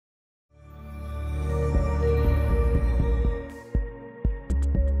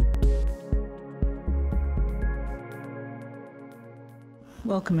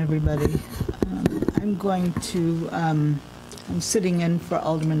Welcome, everybody. I'm sitting in for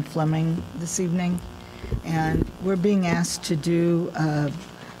Alderman Fleming this evening, and we're being asked to do a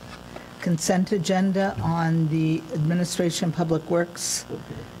consent agenda on the Administration Public Works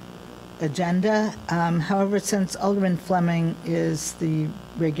agenda. However, since Alderman Fleming is the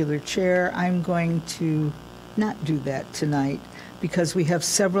regular chair, I'm going to not do that tonight because we have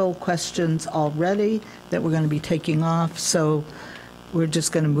several questions already that we're going to be taking off, so we're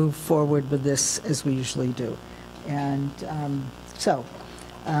just going to move forward with this as we usually do. And are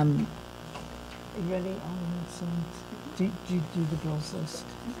you ready? Do you do the bills list?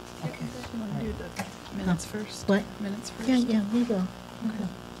 Okay. You want to do the minutes first? What? Minutes first? Yeah, we will. Okay.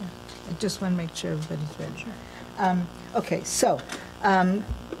 Yeah. I just want to make sure everybody's ready. Sure. Okay, so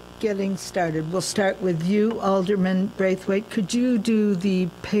getting started. We'll start with you, Alderman Braithwaite. Could you do the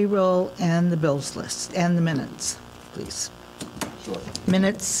payroll and the bills list and the minutes, please? Sure.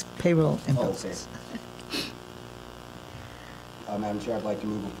 Minutes, payroll, and bills Okay. list. Madam Chair, I'd like to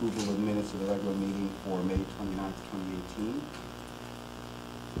move approval of the minutes of the regular meeting for May 29th, 2018.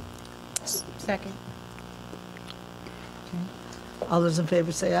 Second. Okay. All those in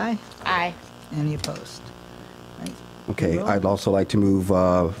favor say aye. Aye. Any opposed? Right. Okay, Payroll. I'd also like to move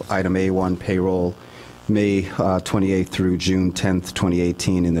item A1 payroll, May 28th through June 10th,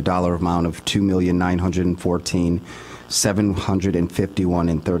 2018, in the dollar amount of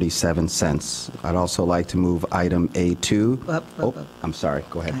 $2,914,751.37. I'd also like to move item A2. Up. I'm sorry.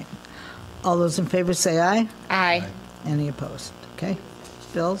 Go ahead. Right. All those in favor say aye. Aye. Any opposed? Okay.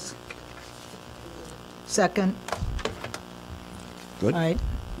 Bills? Second. Good. All right.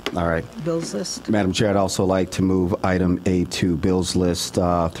 All right. Bills list? Madam Chair, I'd also like to move item A2, bills list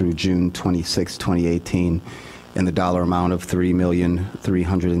through June 26, 2018, in the dollar amount of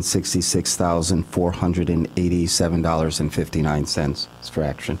 $3,366,487.59. It's for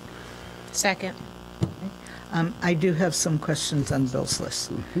action. Second. I do have some questions on bills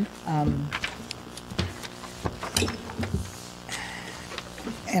list.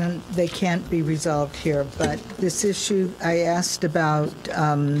 And they can't be resolved here, but this issue I asked about,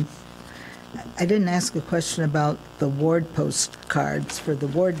 I didn't ask a question about the ward postcards for the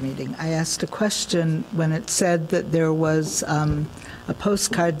ward meeting. I asked a question when it said that there was a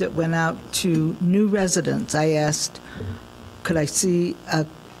postcard that went out to new residents. I asked, could I see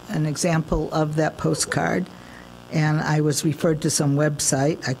an example of that postcard? And I was referred to some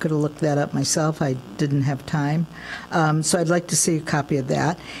website. I could have looked that up myself. I didn't have time. So I'd like to see a copy of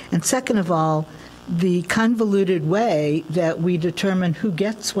that. And second of all, the convoluted way that we determine who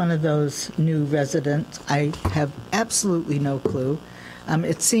gets one of those new residents, I have absolutely no clue.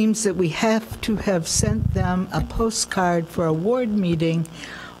 It seems that we have to have sent them a postcard for a ward meeting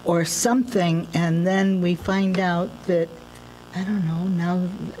or something, and then we find out that, I don't know, now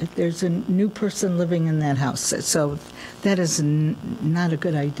there's a new person living in that house. So that is not a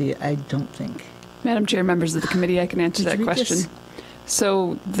good idea, I don't think. Madam Chair, members of the committee, I can answer Did that you read question. this?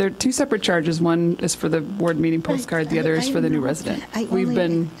 So there are two separate charges. One is for the ward meeting postcard. The other is for the new resident. We've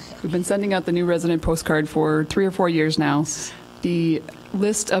been sending out the new resident postcard for 3 or 4 years now. The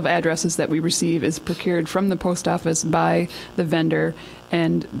list of addresses that we receive is procured from the post office by the vendor,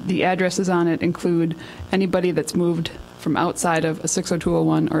 and the addresses on it include anybody that's moved from outside of a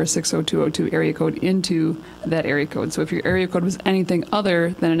 60201 or a 60202 area code into that area code. So if your area code was anything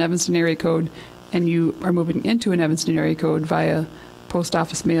other than an Evanston area code and you are moving into an Evanston area code via post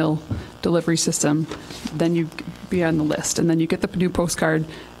office mail delivery system, then you be on the list. And then you get the new postcard,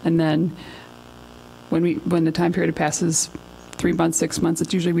 and then when the time period passes, 3 months, 6 months,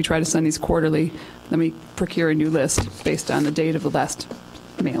 it's usually we try to send these quarterly, then we procure a new list based on the date of the last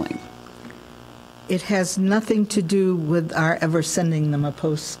mailing. It has nothing to do with our ever sending them a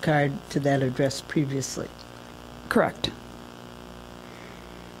postcard to that address previously. Correct.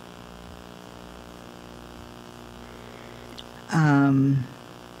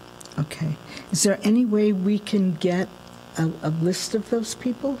 Okay. Is there any way we can get a list of those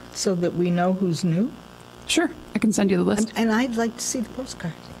people so that we know who's new? Sure, I can send you the list. And I'd like to see the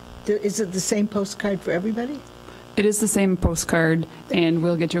postcard. Is it the same postcard for everybody? It is the same postcard, and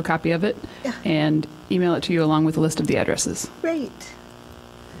we'll get you a copy of it Yeah. and email it to you along with a list of the addresses. Great.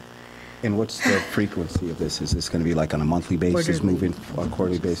 And what's the frequency of this? Is this going to be like on a monthly basis, Quarterly. on a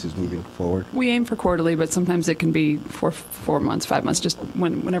quarterly basis moving forward? We aim for quarterly, but sometimes it can be for 4 months, 5 months, just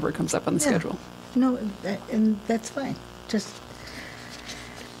whenever it comes up on the Yeah. schedule. No, and that's fine. Just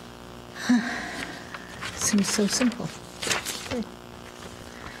seems so simple. Okay.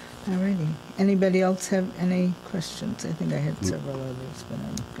 All righty. Anybody else have any questions? I think I had several others, but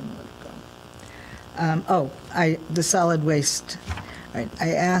I'm going to let it go. The solid waste. right,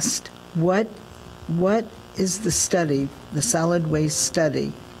 I asked, what is the study, the solid waste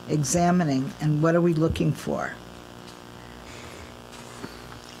study, examining, and what are we looking for?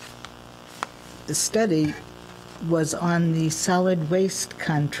 The study was on the solid waste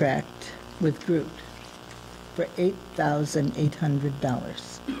contract with Groot for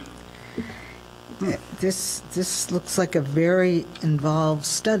 $8,800. This looks like a very involved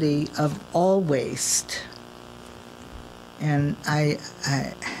study of all waste. And I'd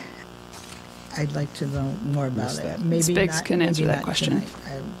like to know more about it. Maybe Biggs not- can answer maybe that not question. tonight.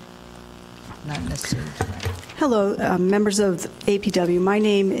 Not necessarily tonight. Hello, members of APW. My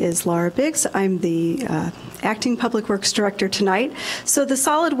name is Laura Biggs. I'm the Acting Public Works Director tonight. So the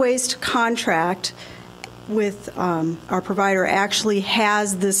solid waste contract with our provider actually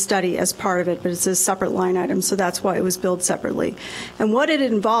has this study as part of it, but it's a separate line item, so that's why it was billed separately. And what it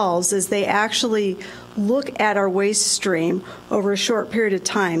involves is they actually look at our waste stream over a short period of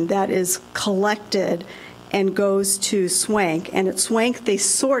time that is collected and goes to SWANK. And at SWANK, they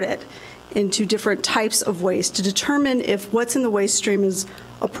sort it into different types of waste to determine if what's in the waste stream is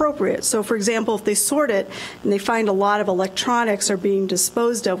appropriate. So, for example, if they sort it and they find a lot of electronics are being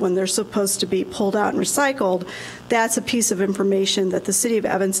disposed of when they're supposed to be pulled out and recycled, that's a piece of information that the City of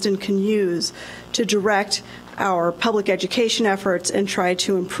Evanston can use to direct our public education efforts and try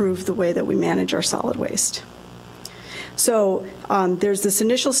to improve the way that we manage our solid waste. So there's this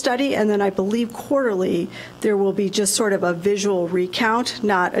initial study, and then I believe quarterly there will be just sort of a visual recount,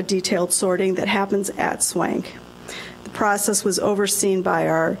 not a detailed sorting that happens at SWANK. The process was overseen by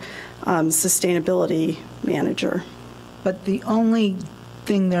our sustainability manager. But the only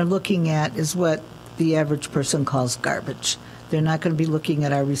thing they're looking at is what the average person calls garbage. They're not going to be looking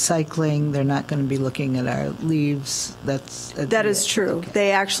at our recycling. They're not going to be looking at our leaves. That is true. Okay.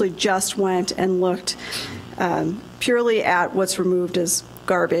 They actually just went and looked purely at what's removed as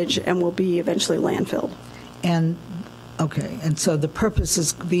garbage and will be eventually landfilled. And, okay, and so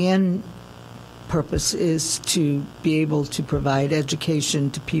the end purpose is to be able to provide education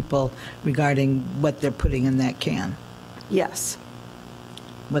to people regarding what they're putting in that can, Yes.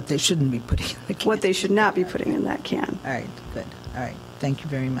 what they shouldn't be putting in the can. What they should not be putting in that can. All right, good. All right, thank you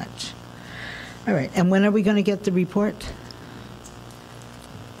very much. All right, and when are we going to get the report?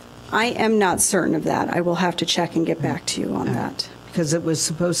 I am not certain of that. I will have to check and get back to you on that. Because it was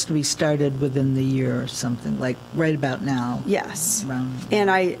supposed to be started within the year or something, like right about now. Yes. Around- And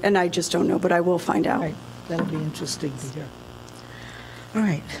I just don't know, but I will find out. All right, that'll be interesting to hear. All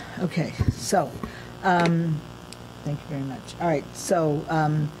right, okay, so, thank you very much. All right, so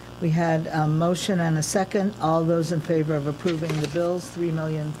we had a motion and a second. All those in favor of approving the bills,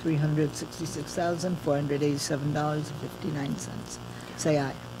 $3,366,487.59. Say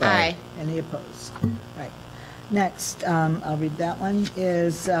aye. Aye. Any opposed? Right. Next, I'll read that one,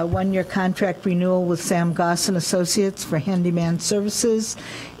 is one-year contract renewal with Sam Goss and Associates for handyman services.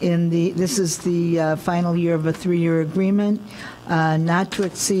 This is the final year of a 3-year agreement, not to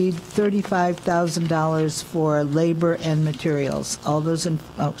exceed $35,000 for labor and materials. All those in,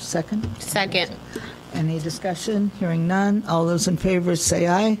 second? Second. Any discussion? Hearing none. All those in favor say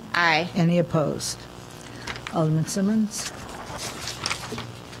aye. Aye. Any opposed? Alderman Simmons?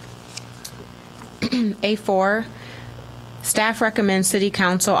 A4, staff recommends City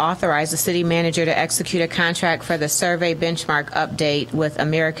Council authorize the city manager to execute a contract for the survey benchmark update with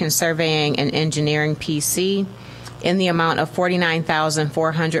American Surveying and Engineering, PC, in the amount of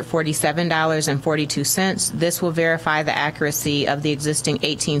 $49,447.42. This will verify the accuracy of the existing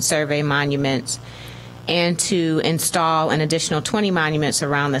 18 survey monuments and to install an additional 20 monuments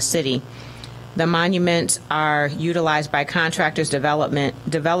around the city. The monuments are utilized by contractors,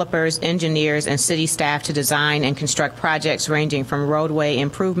 developers, engineers, and city staff to design and construct projects ranging from roadway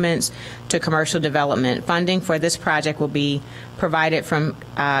improvements to commercial development. Funding for this project will be provided from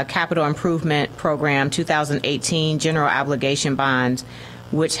Capital Improvement Program 2018 General Obligation Bonds,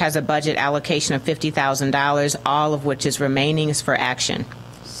 which has a budget allocation of $50,000, all of which is remaining is for action.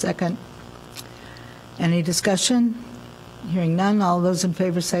 Second. Any discussion? Hearing none. All those in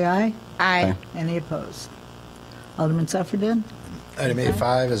favor say aye. Aye. Any opposed? Alderman Suffredin? Item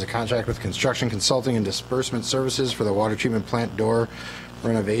A5 is a contract with construction consulting and disbursement services for the water treatment plant door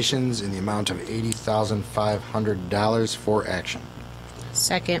renovations in the amount of $80,500 for action.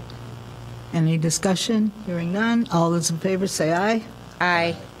 Second. Any discussion? Hearing none. All those in favor say aye.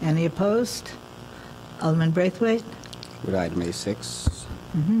 Aye. Any opposed? Alderman Braithwaite? With item A6.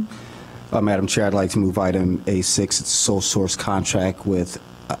 Madam Chair, I'd like to move item A6. It's a sole source contract with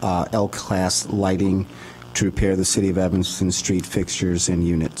L-Class Lighting to repair the City of Evanston street fixtures and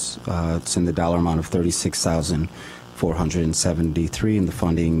units. It's in the dollar amount of $36,400. $473, and the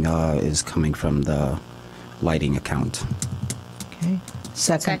funding is coming from the lighting account. Okay.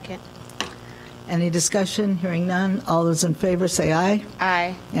 Second. Any discussion? Hearing none. All those in favor say aye.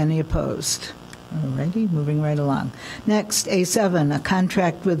 Aye. Any opposed? All righty, moving right along. Next, A7, a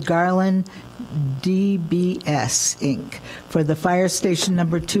contract with Garland DBS, Inc. for the Fire Station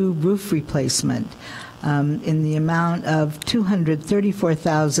Number 2 roof replacement in the amount of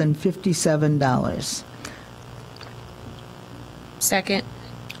 $234,057. Second.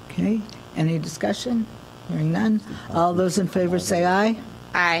 Okay, any discussion? Hearing none. All those in favor say aye.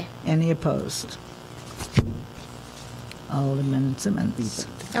 Aye. Any opposed? Alderman Simmons.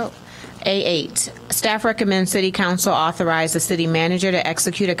 Oh. A8, staff recommends City Council authorize the city manager to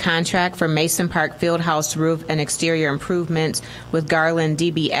execute a contract for Mason Park Fieldhouse roof and exterior improvements with Garland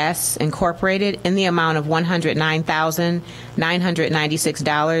DBS Incorporated in the amount of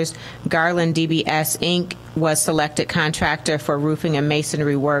 $109,996. Garland DBS Inc. was selected contractor for roofing and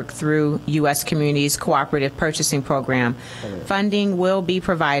masonry work through U.S. Communities Cooperative Purchasing Program. Funding will be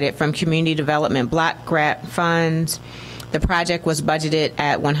provided from Community Development Block Grant Funds. The project was budgeted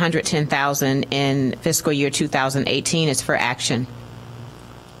at $110,000 in fiscal year 2018. It's for action.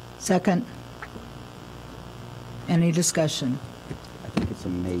 Second. Any discussion? I think it's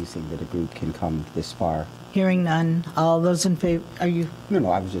amazing that a group can come this far. Hearing none. All those in favor, are you?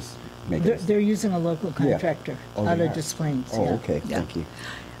 No, I was just making... They're using a local contractor Oh, out they of are? Des Plaines. Oh, yeah. okay, Yeah. thank you.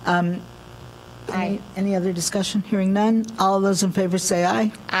 Any other discussion? Hearing none. All those in favor say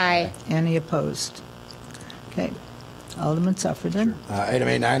aye. Aye. Any opposed? Okay. Alderman Suffredin. Item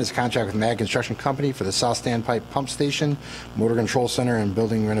A9 is a contract with MAG Construction Company for the South Standpipe Pump Station, Motor Control Center, and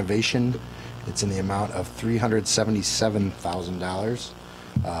building renovation. It's in the amount of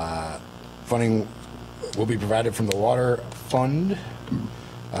 $377,000. Funding will be provided from the Water Fund,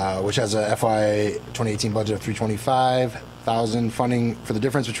 which has a FY 2018 budget of $325,000. Funding for the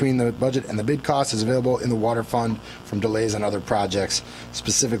difference between the budget and the bid cost is available in the Water Fund from delays on other projects,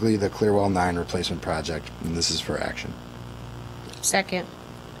 specifically the Clearwell 9 replacement project, and this is for action. Second.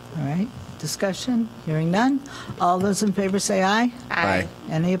 All right. Discussion? Hearing none. All those in favor say aye. Aye.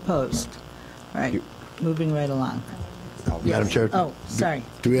 Any opposed? All right. Moving right along. Madam Chair? Oh, sorry.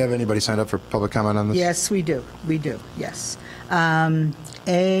 Do we have anybody signed up for public comment on this? Yes, we do. We do, yes. A9,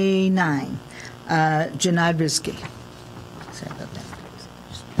 Janad Rizki. Sorry about that.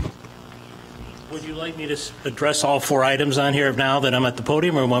 Would you like me to address all 4 items on here now that I'm at the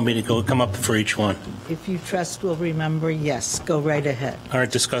podium, or want me to come up for each one? If you trust will remember, yes, go right ahead. All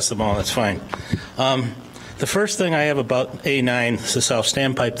right, discuss them all, that's fine. The first thing I have about A9, the South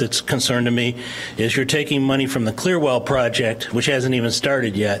Standpipe, that's concerned to me is you're taking money from the Clearwell project, which hasn't even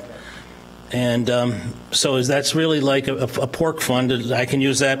started yet. And so that's really like a pork fund. I can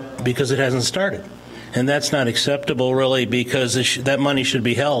use that because it hasn't started. And that's not acceptable, really, because that money should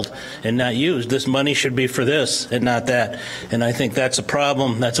be held and not used. This money should be for this and not that. And I think that's a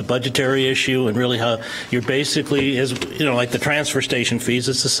problem. That's a budgetary issue, and really how you're basically, like the transfer station fees,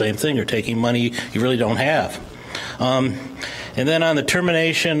 it's the same thing. You're taking money you really don't have. And then on the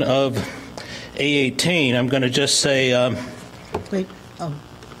termination of A18, I'm going to just say... Wait, oh,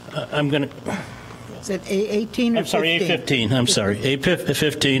 I'm going to... is it A18 or I'm sorry, 15? A15. I'm sorry,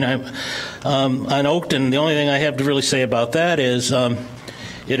 A15. On Oakton, the only thing I have to really say about that is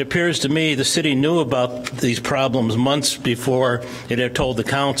it appears to me the city knew about these problems months before it had told the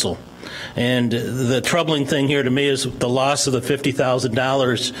council. And the troubling thing here to me is the loss of the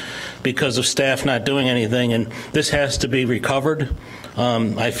 $50,000 because of staff not doing anything, and this has to be recovered.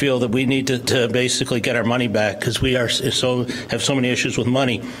 I feel that we need to basically get our money back because we have so many issues with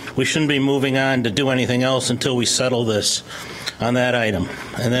money. We shouldn't be moving on to do anything else until we settle this on that item.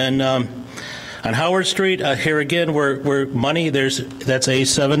 And then on Howard Street, here again, we're money. That's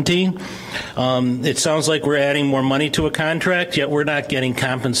A17. It sounds like we're adding more money to a contract, yet we're not getting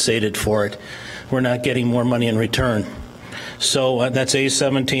compensated for it. We're not getting more money in return. So that's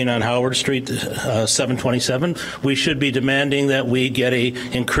A17 on Howard Street, 727. We should be demanding that we get a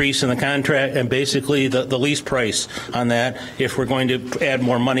increase in the contract and basically the lease price on that if we're going to add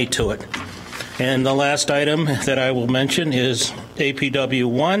more money to it. And the last item that I will mention is APW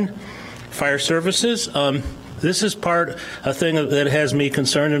 1, Fire Services. This is a thing that has me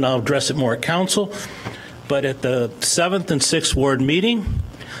concerned, and I'll address it more at council. But at the 7th and 6th Ward meeting,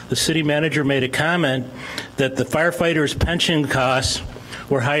 the city manager made a comment that the firefighters' pension costs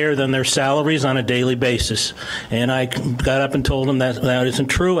were higher than their salaries on a daily basis. And I got up and told them that that isn't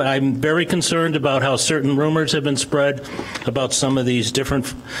true. I'm very concerned about how certain rumors have been spread about some of these different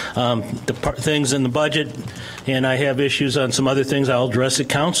things in the budget, and I have issues on some other things I'll address at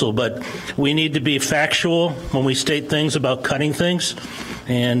council. But we need to be factual when we state things about cutting things,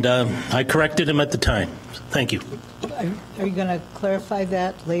 and I corrected him at the time. Thank you. Are you going to clarify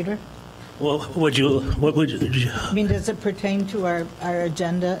that later? Well, what would you? I mean, does it pertain to our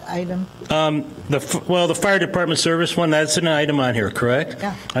agenda item? The fire department service one, that's an item on here, correct?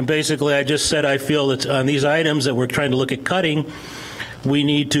 Yeah. And basically, I just said I feel that on these items that we're trying to look at cutting, we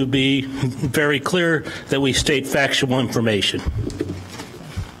need to be very clear that we state factual information.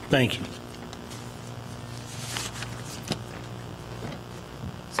 Thank you.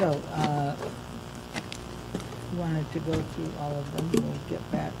 So, wanted to go through all of them. We'll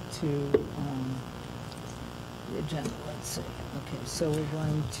get back to the agenda. Let's see. Okay, so we're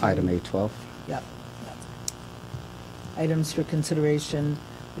going to... Item A12. Yep. Items for consideration,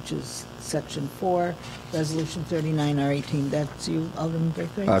 which is Section 4, Resolution 39R18. That's you, Alderman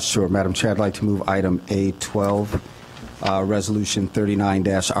Braithwaite? Sure, Madam Chair, I'd like to move item A12, Resolution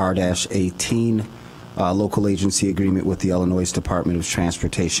 39-R-18, local agency agreement with the Illinois Department of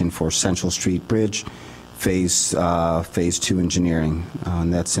Transportation for Central Street Bridge, Phase 2 engineering.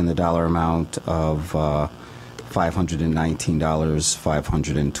 And that's in the dollar amount of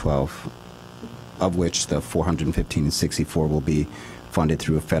 $519,512, of which the $415,064 will be funded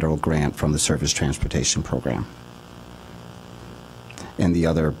through a federal grant from the Surface Transportation Program. And the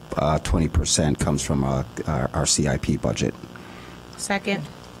other 20% comes from our CIP budget. Second.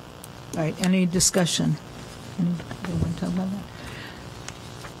 All right, any discussion? Anyone want to talk about that?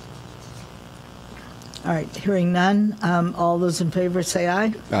 All right, hearing none. All those in favor say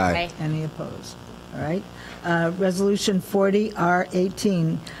aye. Aye. Any opposed? All right. Resolution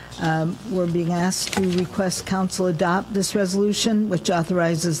 40R18. We're being asked to request council adopt this resolution, which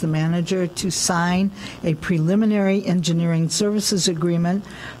authorizes the manager to sign a preliminary engineering services agreement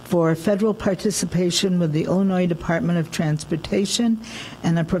for federal participation with the Illinois Department of Transportation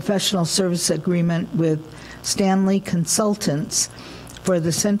and a professional service agreement with Stanley Consultants for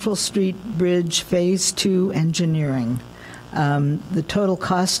the Central Street Bridge Phase 2 engineering. The total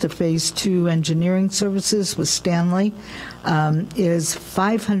cost of Phase 2 engineering services with Stanley is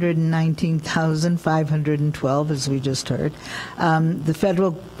 $519,512, as we just heard. The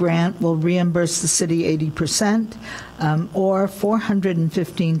federal grant will reimburse the city 80%, or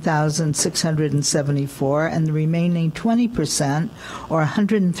 $415,674, and the remaining 20%, or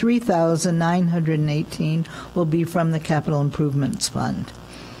 $103,918, will be from the Capital Improvements Fund.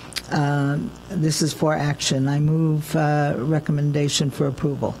 This is for action. I move recommendation for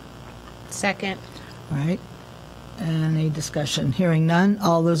approval. Second. All right. Any discussion? Hearing none.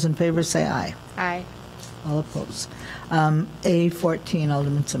 All those in favor say aye. Aye. All opposed. A14,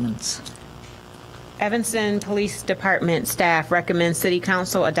 Alderman Simmons. Evanston Police Department staff recommends City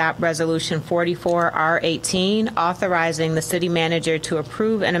Council adopt Resolution 44R18, authorizing the city manager to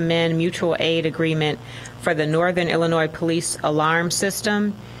approve and amend mutual aid agreement for the Northern Illinois Police Alarm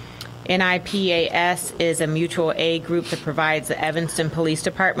System. NIPAS is a mutual aid group that provides the Evanston Police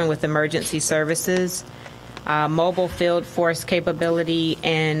Department with emergency services, mobile field force capability,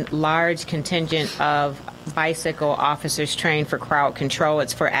 and large contingent of bicycle officers trained for crowd control.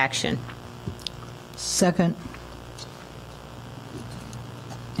 It's for action. Second.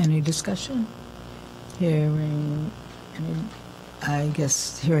 Any discussion? Hearing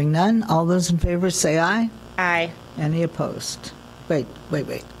none. All those in favor say aye. Aye. Any opposed? Wait.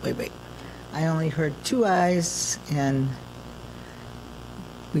 I only heard 2 ayes, and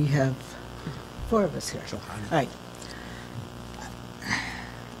we have 4 of us here. All right.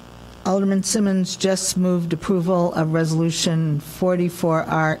 Alderman Simmons just moved approval of Resolution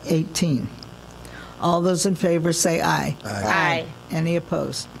 44R18. All those in favor say aye. Aye. Any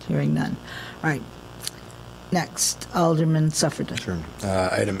opposed? Hearing none. All right. Next, Alderman Sufferton. Sure.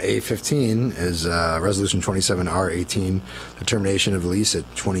 Item A15 is Resolution 27R18, the termination of the lease at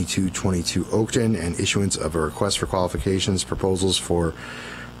 2222 Oakton and issuance of a request for qualifications proposals for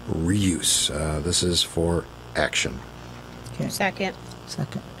reuse. This is for action. Okay. Second. All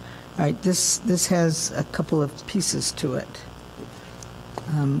right. This has a couple of pieces to it.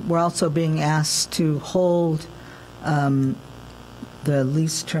 We're also being asked to hold the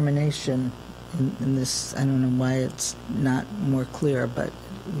lease termination in this. I don't know why it's not more clear, but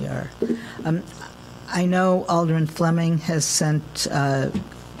we are. I know Alderman Fleming has sent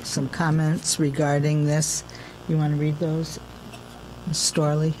some comments regarding this. You want to read those, Ms.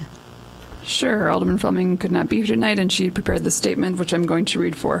 Storley? Sure. Alderman Fleming could not be here tonight, and she prepared the statement, which I'm going to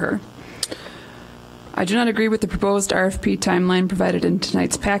read for her. I do not agree with the proposed RFP timeline provided in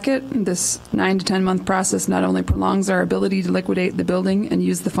tonight's packet. This 9 to 10 month process not only prolongs our ability to liquidate the building and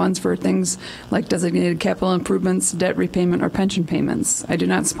use the funds for things like designated capital improvements, debt repayment, or pension payments. I do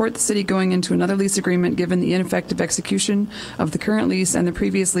not support the city going into another lease agreement given the ineffective execution of the current lease and the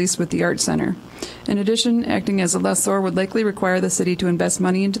previous lease with the Art Center. In addition, acting as a lessor would likely require the city to invest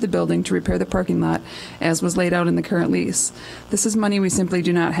money into the building to repair the parking lot, as was laid out in the current lease. This is money we simply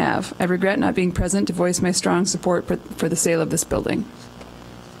do not have. I regret not being present to voice my strong support for the sale of this building.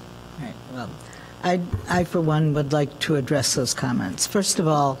 All right, well, I, for one, would like to address those comments. First of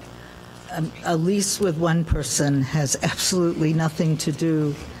all, a lease with one person has absolutely nothing to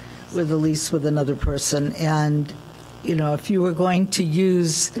do with a lease with another person. And, you know, if you were going to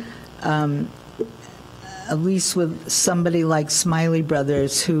use a lease with somebody like Smiley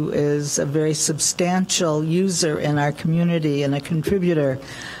Brothers, who is a very substantial user in our community and a contributor,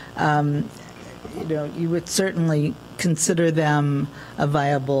 you know, you would certainly consider them a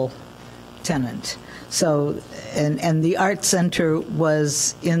viable tenant. So, and the Art Center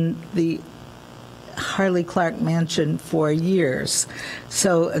was in the Harley Clark Mansion for years.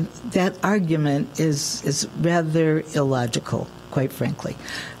 So that argument is rather illogical, quite frankly.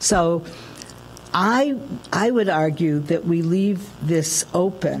 So I would argue that we leave this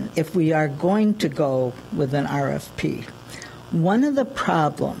open if we are going to go with an RFP. One of the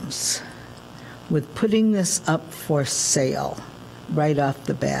problems with putting this up for sale right off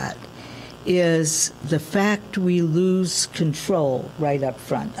the bat is the fact we lose control right up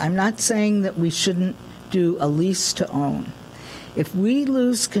front. I'm not saying that we shouldn't do a lease to own. If we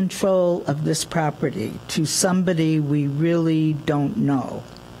lose control of this property to somebody we really don't know,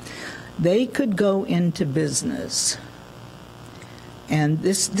 they could go into business. And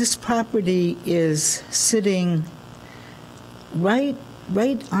this property is sitting right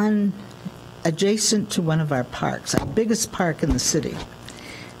on adjacent to one of our parks, our biggest park in the city.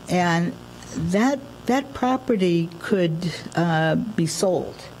 And that property could be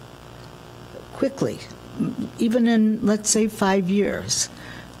sold quickly, even in, let's say, 5 years,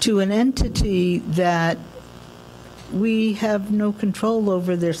 to an entity that we have no control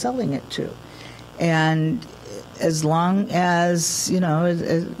over they're selling it to. And as long as, you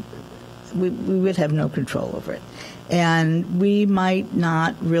know, we would have no control over it. And we might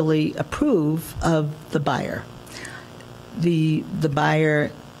not really approve of the buyer. The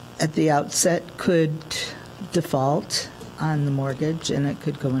buyer at the outset could default on the mortgage, and it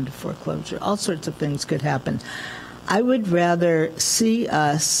could go into foreclosure. All sorts of things could happen. I would rather see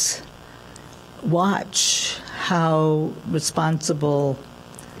us watch how responsible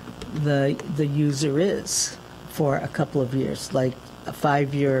the user is for a couple of years, like a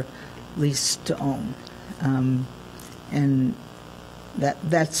 5-year lease to own. And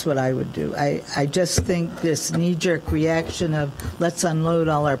that's what I would do. I just think this knee-jerk reaction of let's unload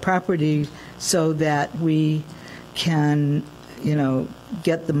all our property so that we can, you know,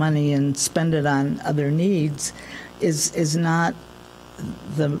 get the money and spend it on other needs is not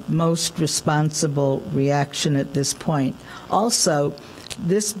the most responsible reaction at this point. Also,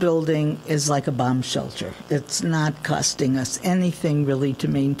 this building is like a bomb shelter. It's not costing us anything really to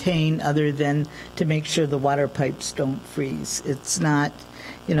maintain other than to make sure the water pipes don't freeze. It's not,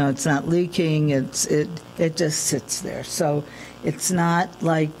 you know, it's not leaking. It just sits there. So it's not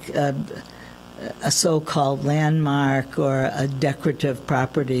like a so-called landmark or a decorative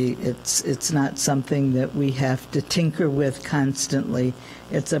property. It's not something that we have to tinker with constantly.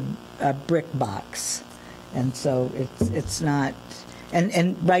 It's a brick box, and so it's not.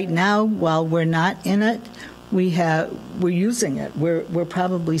 And right now, while we're not in it, we're using it. We're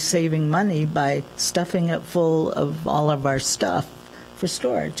probably saving money by stuffing it full of all of our stuff for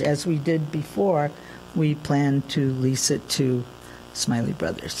storage, as we did before. We planned to lease it to Smiley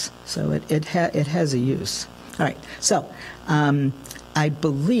Brothers, so it has a use. All right, so I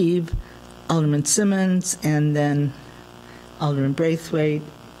believe Alderman Simmons and then Alderman Braithwaite,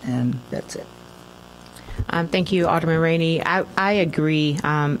 and that's it. Thank you, Alderman Rainey. I agree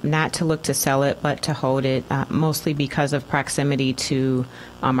not to look to sell it, but to hold it, mostly because of proximity to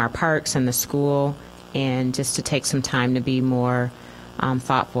our parks and the school, and just to take some time to be more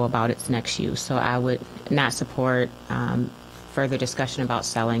thoughtful about its next use. So I would not support further discussion about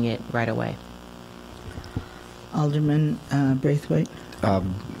selling it right away. Alderman Braithwaite?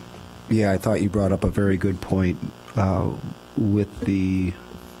 Yeah, I thought you brought up a very good point with the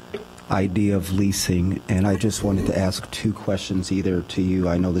idea of leasing, and I just wanted to ask two questions, either to you,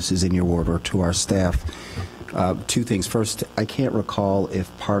 I know this is in your ward, or to our staff. Two things. First, I can't recall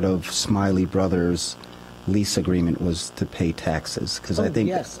if part of Smiley Brothers' lease agreement was to pay taxes, because I think...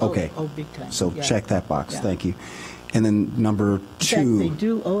 Yes. Okay. Oh, big time. So Yeah. check that box. Yeah. Thank you. And then number In fact, two... they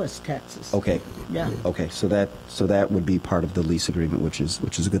do owe us taxes. Okay. Yeah. Okay, so that would be part of the lease agreement, which is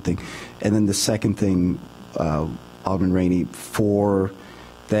a good thing. And then the second thing, Alderman Rainey, for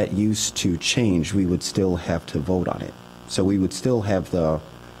that use to change, we would still have to vote on it. So we would still have the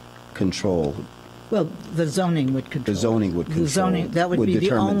control. Well, the zoning would control. The zoning would The control- zoning, that would would be the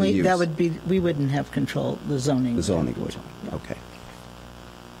determine the only, that use. would be, we wouldn't have control, the zoning. The zoning would. Yeah. Okay.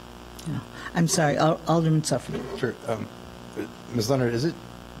 Yeah. I'm sorry, Alderman Suffolk. Sure. Ms. Leonard,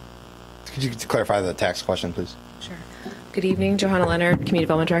 could you clarify the tax question, please? Sure. Good evening, Johanna Leonard, Community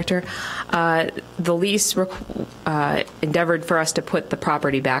Development Director. The lease endeavored for us to put the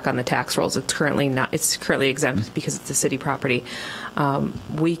property back on the tax rolls. It's currently exempt because it's a city property.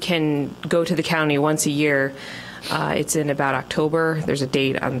 We can go to the county once a year. It's in about October. There's a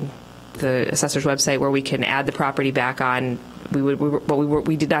date on the assessor's website where we can add the property back on.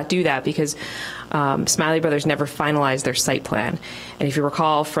 We did not do that because Smiley Brothers never finalized their site plan. And if you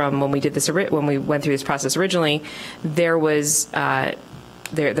recall from when we did this, when we went through this process originally, there was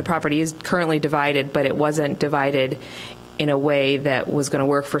the property is currently divided, but it wasn't divided in a way that was going to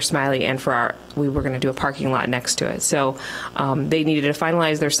work for Smiley and for we were going to do a parking lot next to it. So they needed to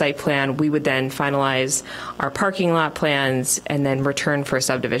finalize their site plan. We would then finalize our parking lot plans and then return for a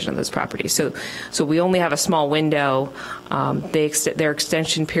subdivision of those properties. So we only have a small window. Their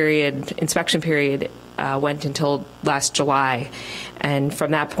inspection period went until last July. And from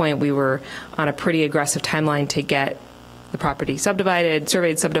that point, we were on a pretty aggressive timeline to get the property surveyed,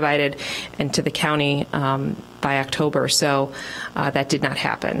 subdivided, and to the county by October. So that did not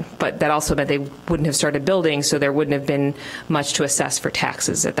happen. But that also meant they wouldn't have started building, so there wouldn't have been much to assess for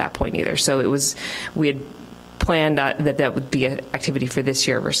taxes at that point either. So we had planned that would be an activity for this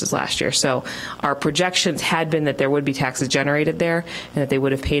year versus last year. So our projections had been that there would be taxes generated there and that they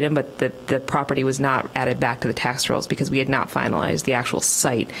would have paid them, but the property was not added back to the tax rolls because we had not finalized the actual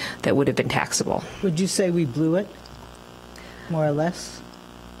site that would have been taxable. Would you say we blew it, more or less?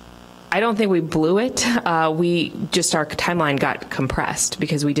 I don't think we blew it. Our timeline got compressed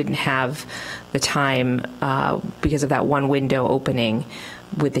because we didn't have the time because of that one window opening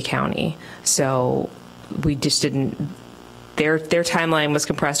with the county. So we just didn't. Their timeline was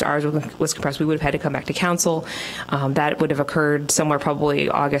compressed. Ours was compressed. We would have had to come back to council. That would have occurred somewhere probably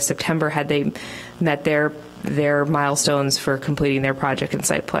August, September had they met their milestones for completing their project and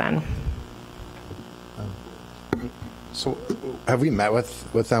site plan. So have we met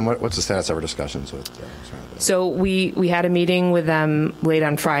with them? What's the status of our discussions with them? So we had a meeting with them late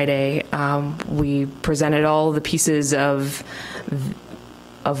on Friday. We presented all the pieces of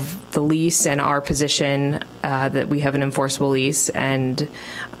the lease and our position that we have an enforceable lease, and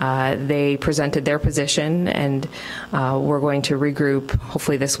they presented their position, and we're going to regroup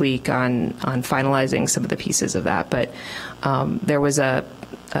hopefully this week on finalizing some of the pieces of that. But there was a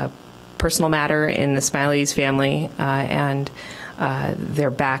personal matter in the Smiley's family, and they're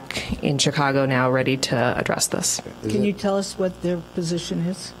back in Chicago now ready to address this. Can you tell us what their position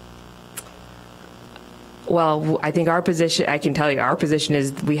is? Well, I think our position, I can tell you our position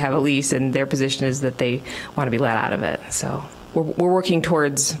is we have a lease, and their position is that they want to be let out of it. So we're working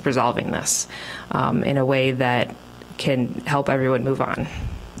towards resolving this in a way that can help everyone move on.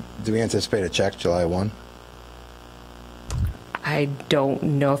 Do we anticipate a check July 1? I don't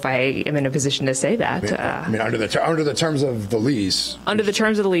know if I am in a position to say that. I mean under the terms of the lease. Under the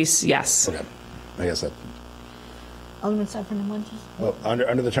terms of the lease, yes. Okay, I guess that. Alderman Sufferman, Well,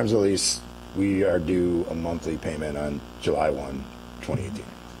 under the terms of the lease, we are due a monthly payment on July 1, 2018.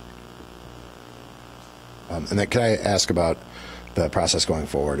 And then can I ask about the process going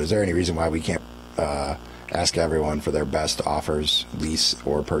forward? Is there any reason why we can't ask everyone for their best offers, lease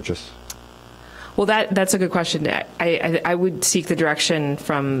or purchase? Well, that's a good question. I would seek the direction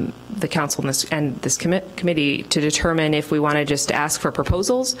from the council and this committee to determine if we want to just ask for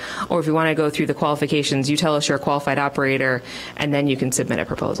proposals or if we want to go through the qualifications. You tell us you're a qualified operator, and then you can submit a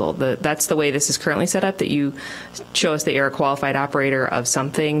proposal. That's the way this is currently set up, that you show us that you're a qualified operator of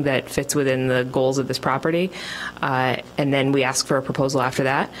something that fits within the goals of this property, and then we ask for a proposal after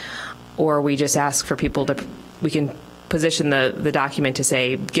that. Or we just ask for people we can position the document to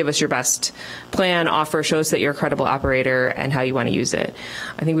say, give us your best plan, offer, show us that you're a credible operator and how you want to use it.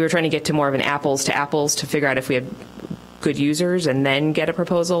 I think we were trying to get to more of an apples to apples to figure out if we had good users and then get a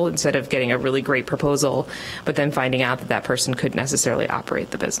proposal instead of getting a really great proposal, but then finding out that person couldn't necessarily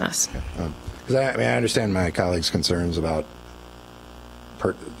operate the business. Because I understand my colleagues' concerns about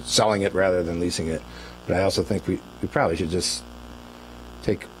selling it rather than leasing it. But I also think we probably should just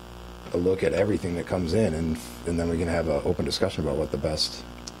take a look at everything that comes in, and then we can have an open discussion about what the best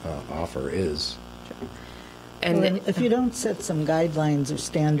offer is. And Well, if you don't set some guidelines or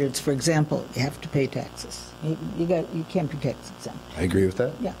standards, for example, you have to pay taxes. You can't be tax exempt. I agree with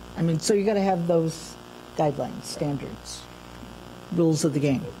that. Yeah, I mean, so you got to have those guidelines, standards, rules of the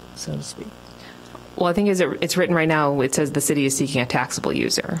game, so to speak. well, I think as it's written right now, it says the city is seeking a taxable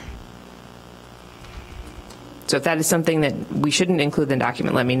user. So if that is something that we shouldn't include in the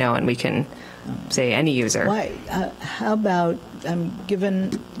document, let me know, and we can say any user. Why? How about,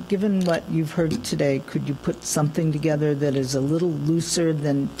 given what you've heard today, could you put something together that is a little looser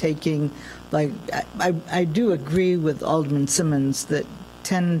than taking, like, I do agree with Alderman Simmons that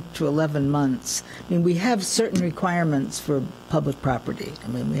 10 to 11 months, I mean, we have certain requirements for public property. I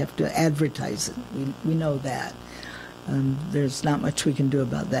mean, we have to advertise it. We know that. There's not much we can do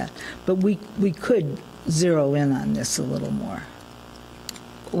about that. But we could zero in on this a little more.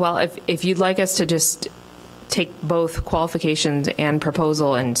 Well, if you'd like us to just take both qualifications and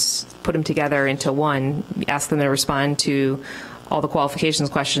proposal and put them together into one, ask them to respond to all the qualifications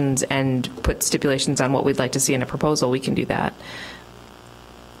questions and put stipulations on what we'd like to see in a proposal, we can do that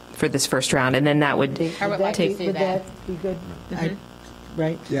for this first round. And then that would take... Would that be good?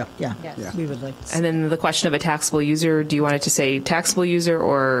 Right? Yeah. Yeah, Yes. we would like to. And then the question of a taxable user, do you want it to say taxable user,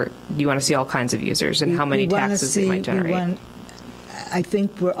 or do you want to see all kinds of users and how many We wanna taxes they might generate? I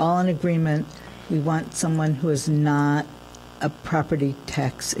think we're all in agreement. We want someone who is not a property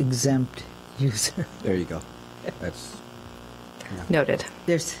tax exempt user. There you go. That's Noted.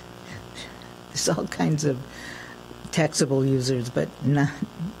 There's all kinds of taxable users, but not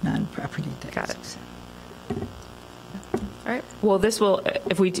non-property tax. Got it. exempt. All right. Well, this will,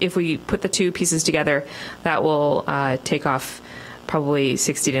 if we put the two pieces together, that will take off probably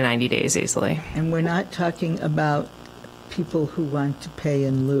 60 to 90 days easily. And we're not talking about people who want to pay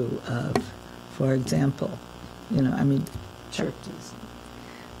in lieu of, for example, churches.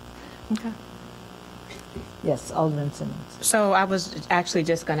 Okay. Yes, Alderman Simmons. So I was actually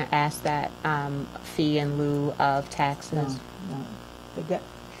just going to ask that fee in lieu of taxes. No.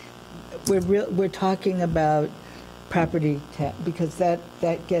 We're talking about property tax, because that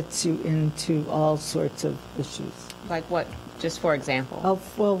gets you into all sorts of issues. Like what? Just for example. Oh,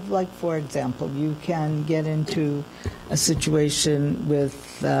 well, like, for example, you can get into a situation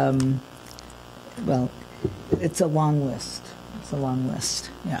with, well, it's a long list. It's a long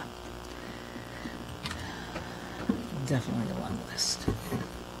list, yeah. Definitely a long list.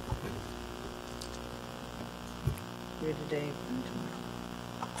 Here today, and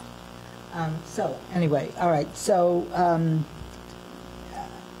tomorrow. So, anyway, all right, so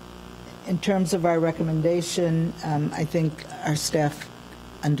in terms of our recommendation, I think our staff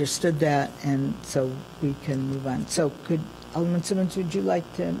understood that, and so we can move on. So could, Alderman Simmons, would you like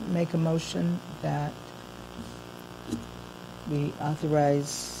to make a motion that we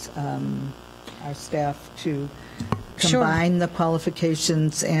authorize our staff to Sure. combine the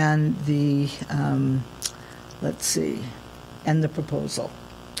qualifications and the, let's see, and the proposal?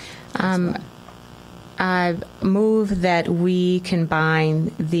 I move that we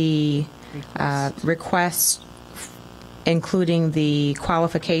combine the request, including the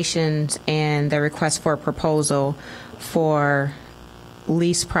qualifications and the request for a proposal for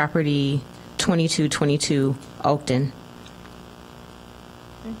lease property 2222 Oakton.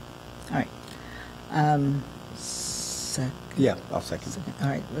 All right. yeah. I'll second. All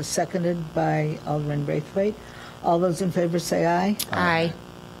right, was seconded by Alderman Braithwaite. All those in favor say aye. Aye.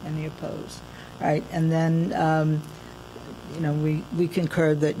 Any opposed? All right, and then, we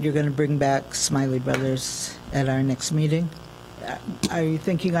concur that you're going to bring back Smiley Brothers at our next meeting. Are you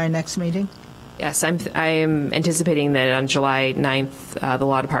thinking our next meeting? Yes, I am anticipating that on July 9th, the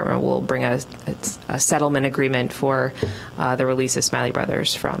Law Department will bring a settlement agreement for the release of Smiley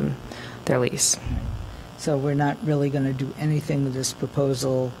Brothers from their lease. So we're not really going to do anything with this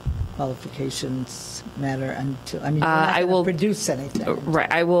proposal qualifications matter until, we're not I going will to produce anything.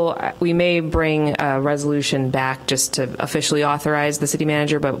 Right. We may bring a resolution back just to officially authorize the city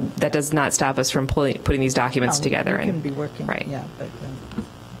manager, but that does not stop us from putting these documents together. We can be working, Right. yeah, but,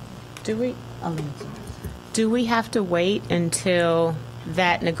 Do we have to wait until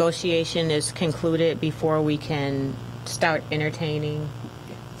that negotiation is concluded before we can start entertaining?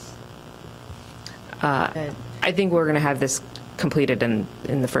 I think we're going to have this completed in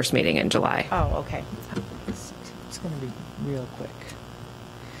the first meeting in July. Oh, okay. It's going to be real quick.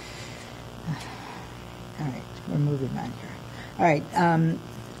 All right, we're moving on here. All right,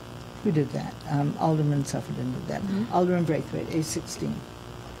 who did that? Alderman Sufferton did that. Alderman Braithwaite, A16.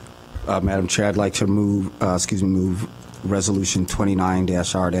 Madam Chair, I'd like to move Resolution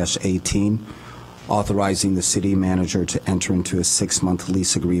 29-R-18, authorizing the city manager to enter into a 6-month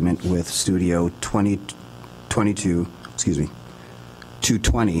lease agreement with Studio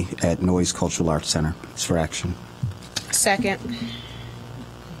 220 at Noise Cultural Arts Center. It's for action. Second.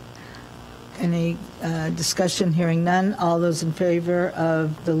 Any discussion? Hearing none. All those in favor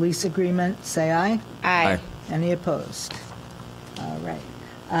of the lease agreement, say aye. Aye. Any opposed? All right.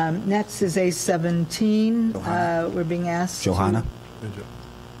 Next is A17. We're being asked. Johanna?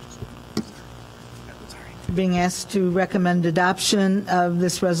 Being asked to recommend adoption of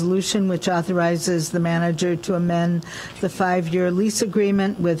this resolution, which authorizes the manager to amend the 5-year lease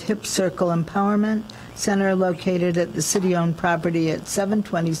agreement with Hip Circle Empowerment Center located at the city-owned property at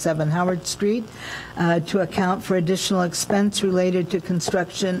 727 Howard Street to account for additional expense related to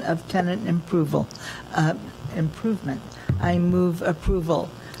construction of tenant improvement. I move approval.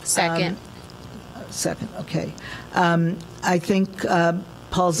 Second. Second, okay. I think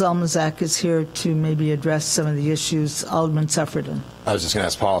Paul Zelmazak is here to maybe address some of the issues. Alderman Suffredin, I was just going to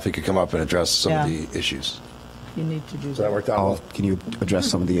ask Paul if he could come up and address some of Yeah. the issues. you need to do So that that. worked out Paul, well. can you address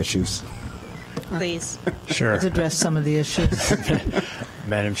some of the issues? Please. Sure. Let's address some of the issues.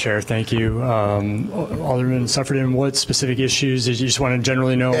 Madam Chair, thank you. Alderman Suffredin, what specific issues did you just want to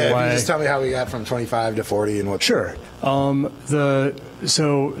generally know Yeah, if why? you just tell me how we got from 25 to 40 and what. Sure.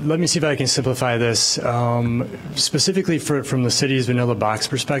 So let me see if I can simplify this. Specifically from the city's vanilla box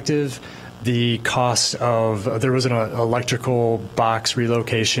perspective, the cost of, there was an electrical box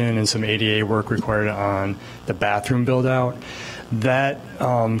relocation and some ADA work required on the bathroom build out. That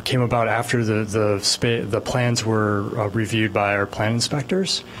came about after the plans were reviewed by our plan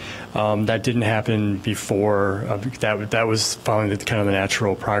inspectors. That didn't happen before. That was following the kind of the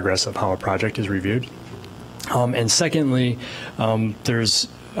natural progress of how a project is reviewed. And secondly, there's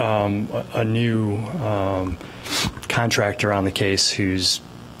a new contractor on the case who's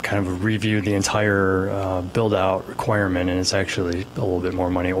kind of reviewed the entire build-out requirement, and it's actually a little bit more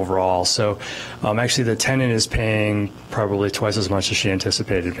money overall. So actually the tenant is paying probably twice as much as she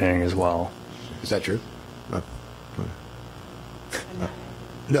anticipated paying as well. Is that true?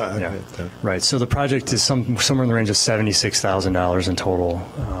 Yeah. Right. So the project is somewhere in the range of $76,000 in total.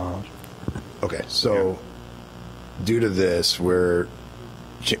 Okay, so due to this, we're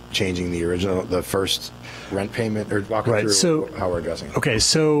changing the first rent payment, or walking Right, through so- how we're addressing it. Okay,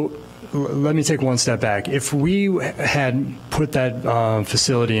 so let me take one step back. If we had put that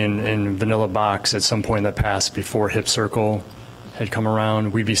facility in vanilla box at some point in the past before Hip Circle had come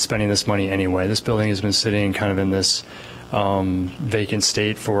around, we'd be spending this money anyway. This building has been sitting kind of in this vacant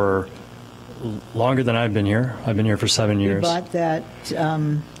state for longer than I've been here. I've been here for 7 We years. bought that,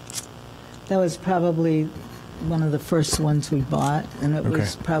 that was probably one of the first ones we bought, and it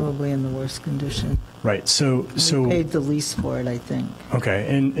was Okay. probably in the worst condition. Right, so We paid the lease for it, I think. okay,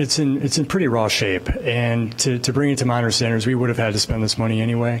 and it's in pretty raw shape. And to bring it to modern standards, we would have had to spend this money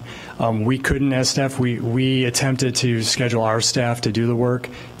anyway. We couldn't as staff. We attempted to schedule our staff to do the work,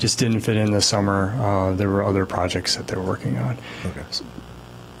 just didn't fit in this summer. There were other projects that they were working on. Okay.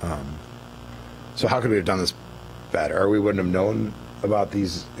 So how could we have done this better? Or we wouldn't have known about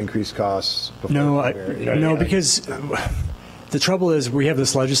these increased costs before? No, because the trouble is we have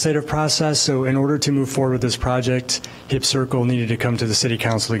this legislative process. So in order to move forward with this project, Hip Circle needed to come to the city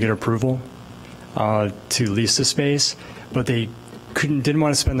council to get approval to lease the space, but they didn't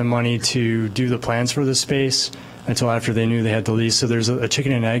want to spend the money to do the plans for the space until after they knew they had the lease. So there's a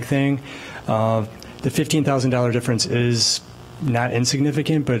chicken and egg thing. The $15,000 difference is not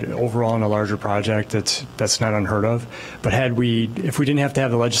insignificant, but overall in a larger project, that's not unheard of. But if we didn't have to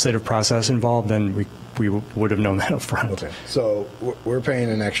have the legislative process involved, then we would have known that up front. Okay, so we're paying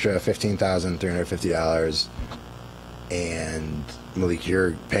an extra $15,350, and Malik,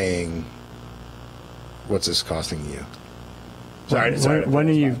 you're paying, what's this costing you? Sorry. Why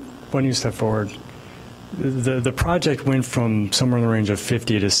don't you step forward? The project went from somewhere in the range of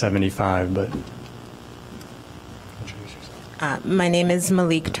 50 to 75, but. My name is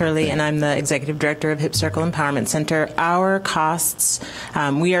Malik Turley, and I'm the Executive Director of Hip Circle Empowerment Center. Our costs,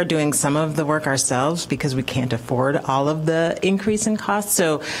 we are doing some of the work ourselves because we can't afford all of the increase in costs.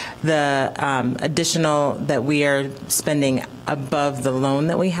 So the additional that we are spending above the loan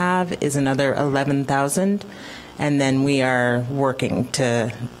that we have is another $11,000, and then we are working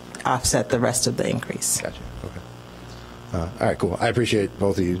to offset the rest of the increase. Gotcha, okay. All right, cool. I appreciate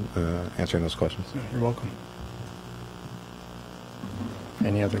both of you answering those questions. You're welcome.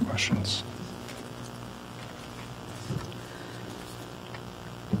 Any other questions?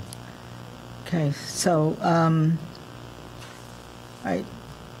 Okay, so, all right.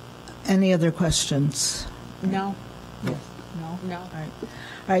 Any other questions? No. Yes. No. All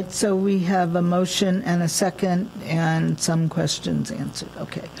right, so we have a motion and a second and some questions answered.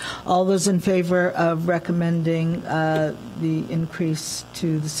 Okay. All those in favor of recommending the increase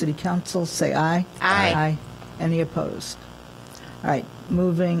to the city council, say aye. Aye. Any opposed? All right,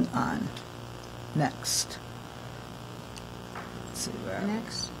 moving on. Next. Let's see where.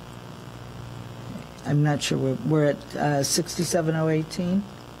 Next. I'm not sure, we're at 67018?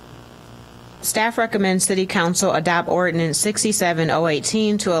 Staff recommends City Council adopt Ordinance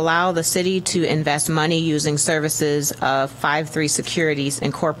 67018 to allow the city to invest money using services of 53 Securities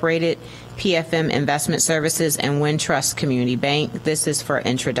Incorporated, PFM Investment Services, and Wintrust Community Bank. This is for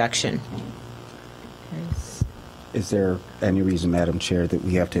introduction. Is there any reason, Madam Chair, that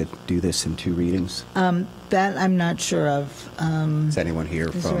we have to do this in 2 readings? That I'm not sure of. Is anyone here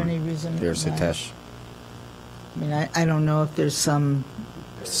Is from? there any reason There's why? Sitesh. I mean, I don't know if there's some,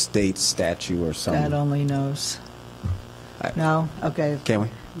 State statute or something. God only knows. No? Okay. Can we?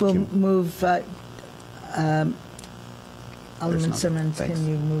 We'll Can- move, Alderman none. Simmons, Thanks. can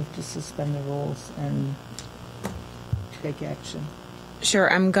you move to suspend the rules and take action?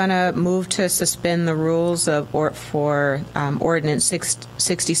 Sure, I'm going to move to suspend the rules for Ordinance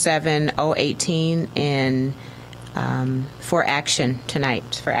 67018 and for action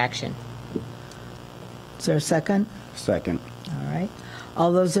tonight, for action. Is there a second? Second. All right.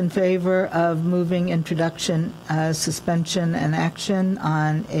 All those in favor of moving introduction, suspension, and action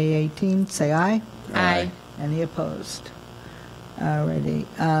on A18, say aye. Aye. Any opposed? All righty.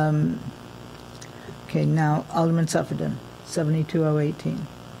 Okay, now Alderman Suffredin, 72018.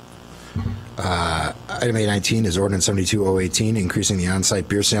 Item A19 is Ordinance 72018, increasing the on-site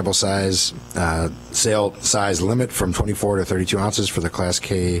beer sample size, sale size limit from 24 to 32 ounces for the Class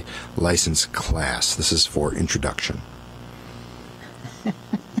K license class. This is for introduction.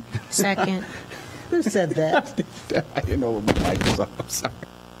 Second. Who said that? I didn't know what my mic was off. I'm sorry.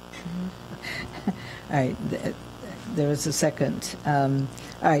 All right, there was a second. All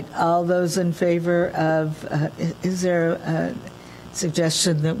right, all those in favor of, is there a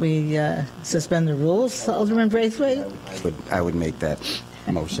suggestion that we suspend the rules, Alderman Braithwaite? I would make that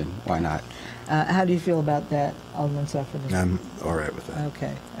motion. Why not? How do you feel about that, Alderman Suffredin? I'm all right with that.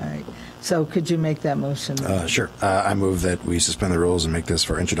 Okay, all right. So could you make that motion? Sure. I move that we suspend the rules and make this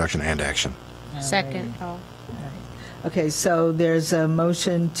for introduction and action. Second. Okay, so there's a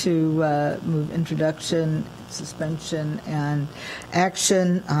motion to move introduction, suspension, and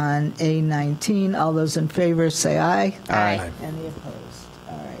action on A19. All those in favor say aye. Aye. Any opposed?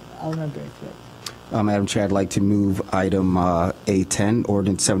 All right, Alderman Braithwaite. Madam Chair, I'd like to move item A10,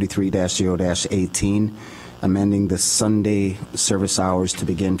 Ordinance 73-0-18, amending the Sunday service hours to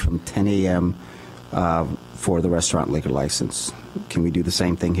begin from 10 a.m. For the restaurant liquor license. Can we do the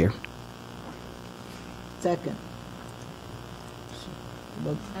same thing here? Second.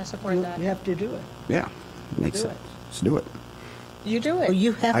 Well, I support that. you have to do it. Yeah, makes Do sense. it. Let's do it. You do Oh, it.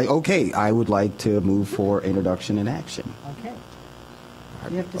 you have, Okay, I would like to move for introduction and action okay.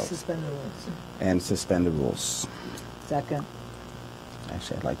 You have to suspend the rules. and suspend the rules. Second.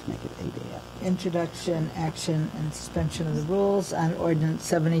 Actually, I'd like to make it 8 a.m. Introduction, action, and suspension of the rules on ordinance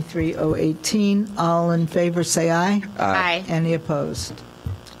 73018. All in favor, say aye. Aye. Any opposed?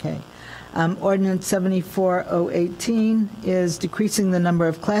 Okay. Ordinance 74018 is decreasing the number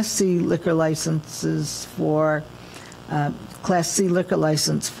of Class C liquor licenses for, Class C liquor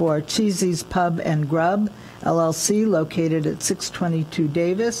license for Cheesy's Pub and Grub, LLC, located at 622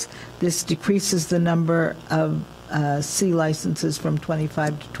 Davis. This decreases the number of C licenses from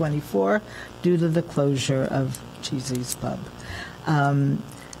 25 to 24 due to the closure of Cheesy's Pub.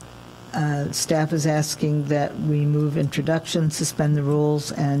 Staff is asking that we move introduction, suspend the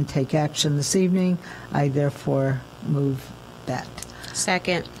rules, and take action this evening. I therefore move that.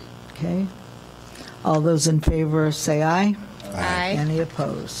 Second. Okay? All those in favor say aye. Aye. Any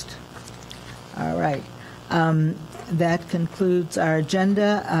opposed? All right. That concludes our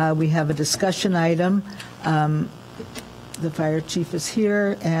agenda. We have a discussion item. The fire chief is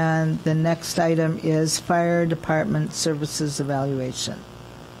here, and the next item is fire department services evaluation.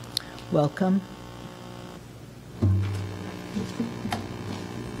 Welcome.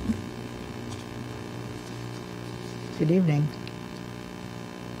 Good evening.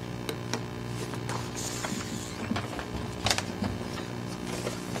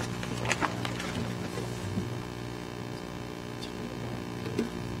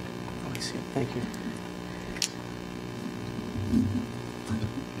 Thank you.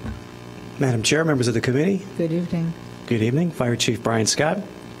 Madam Chair, members of the committee, Good evening. good evening. Fire Chief Brian Scott.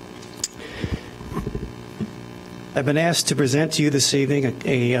 I've been asked to present to you this evening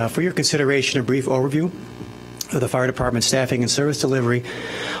for your consideration a brief overview of the fire department staffing and service delivery,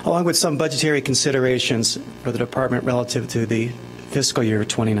 along with some budgetary considerations for the department relative to the fiscal year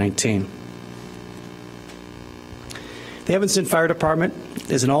 2019. The Evanston Fire Department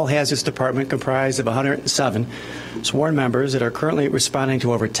is an all-hazards department comprised of 107 sworn members that are currently responding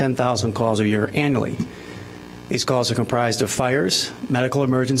to over 10,000 calls a year annually. These calls are comprised of fires, medical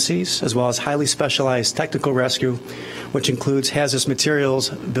emergencies, as well as highly specialized technical rescue, which includes hazardous materials,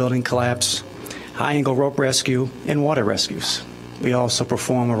 building collapse, high-angle rope rescue, and water rescues. We also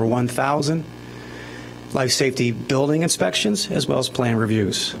perform over 1,000 life safety building inspections, as well as plan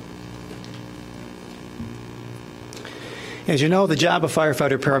reviews. As you know, the job of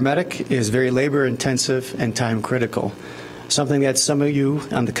firefighter paramedic is very labor-intensive and time-critical, something that some of you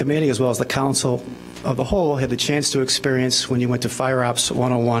on the committee, as well as the council of the whole, had the chance to experience when you went to Fire Ops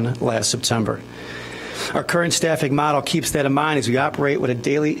 101 last September. Our current staffing model keeps that in mind as we operate with a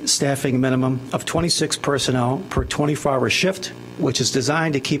daily staffing minimum of 26 personnel per 24-hour shift, which is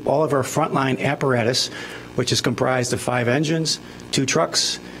designed to keep all of our frontline apparatus, which is comprised of 5 engines, 2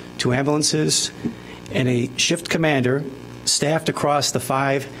 trucks, 2 ambulances, and a shift commander staffed across the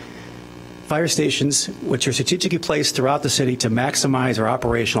 5 fire stations, which are strategically placed throughout the city to maximize our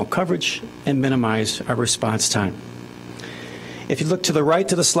operational coverage and minimize our response time. If you look to the right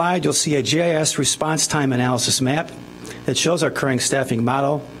to the slide, you'll see a GIS response time analysis map that shows our current staffing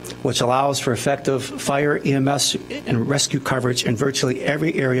model, which allows for effective fire, EMS, and rescue coverage in virtually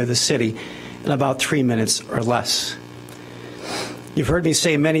every area of the city in about 3 minutes or less. You've heard me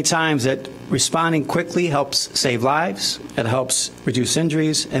say many times that responding quickly helps save lives, it helps reduce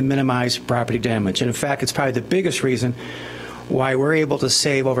injuries, and minimize property damage. And in fact, it's probably the biggest reason why we're able to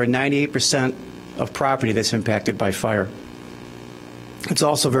save over 98% of property that's impacted by fire. It's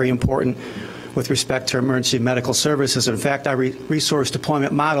also very important with respect to emergency medical services. In fact, our resource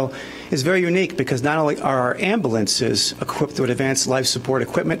deployment model is very unique because not only are our ambulances equipped with advanced life support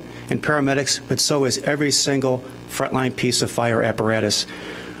equipment and paramedics, but so is every single frontline piece of fire apparatus,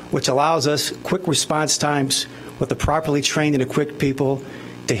 which allows us quick response times with the properly trained and equipped people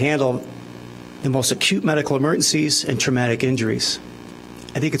to handle the most acute medical emergencies and traumatic injuries.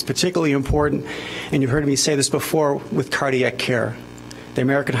 I think it's particularly important, and you've heard me say this before, with cardiac care. The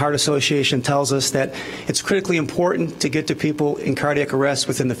American Heart Association tells us that it's critically important to get to people in cardiac arrest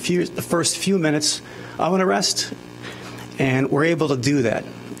within the first few minutes of an arrest, and we're able to do that.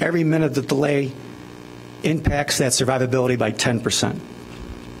 Every minute of delay impacts that survivability by 10%.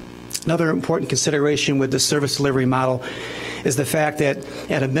 Another important consideration with the service delivery model is the fact that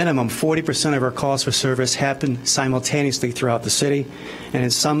at a minimum 40% of our calls for service happen simultaneously throughout the city, and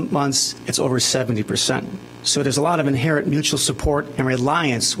in some months it's over 70%. So there's a lot of inherent mutual support and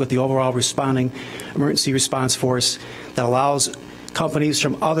reliance with the overall responding emergency response force that allows companies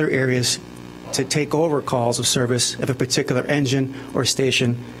from other areas to take over calls of service if a particular engine or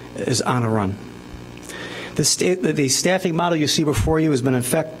station is on a run. The staffing model you see before you has been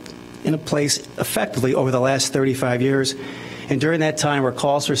in place effectively over the last 35 years, and during that time our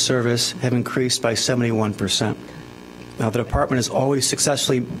calls for service have increased by 71%. Now, the department has always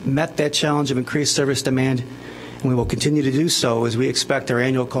successfully met that challenge of increased service demand, and we will continue to do so as we expect our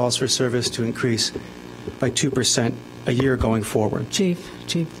annual calls for service to increase by 2% a year going forward. Chief.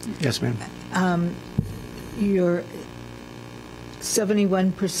 Yes, ma'am. Your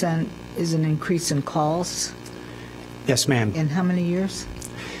 71% is an increase in calls? Yes, ma'am. In how many years?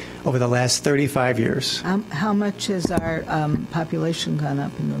 Over the last 35 years. How much has our population gone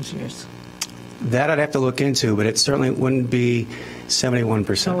up in those years? That I'd have to look into, but it certainly wouldn't be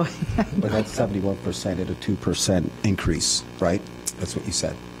 71%. But that's 71% at a 2% increase, right? That's what you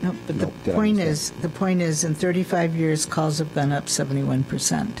said. No, but the point is, in 35 years, calls have gone up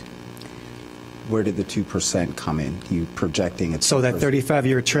 71%. Where did the 2% come in? You projecting it? So that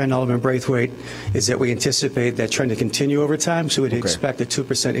 35-year trend, Alderman Braithwaite, is that we anticipate that trend to continue over time, so we'd expect a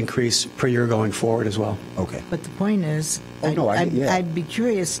 2% increase per year going forward as well. Okay. But the point is, yeah. I'd be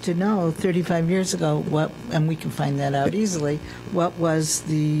curious to know, 35 years ago, and we can find that out easily, what was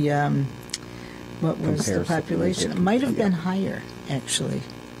the population? It might have been higher, actually.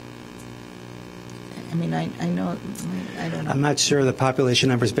 I mean, I know, I don't know. I'm not sure the population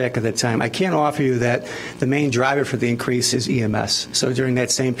numbers back at that time. I can offer you that the main driver for the increase is EMS. So during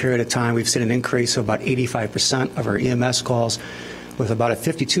that same period of time, we've seen an increase of about 85% of our EMS calls, with about a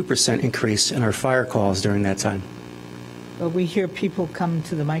 52% increase in our fire calls during that time. Well, we hear people come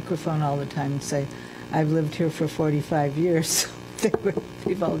to the microphone all the time and say, I've lived here for 45 years.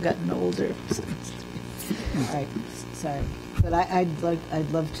 We've all gotten older. All right, sorry. But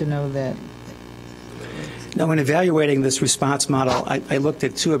I'd love to know that. Now, when evaluating this response model, I looked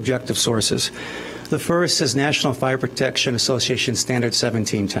at two objective sources. The first is National Fire Protection Association Standard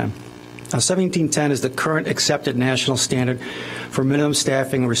 1710. Now, 1710 is the current accepted national standard for minimum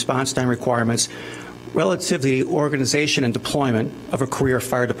staffing and response time requirements relative to the organization and deployment of a career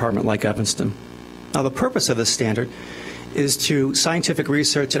fire department like Evanston. Now, the purpose of this standard is to scientific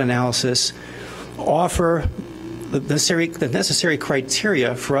research and analysis offer the necessary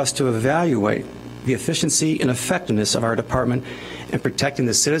criteria for us to evaluate the efficiency and effectiveness of our department in protecting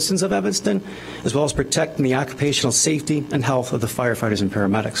the citizens of Evanston, as well as protecting the occupational safety and health of the firefighters and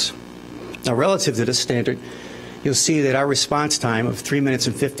paramedics. Now, relative to this standard, you'll see that our response time of 3 minutes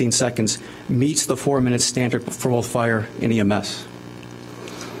and 15 seconds meets the 4-minute standard for both fire and EMS.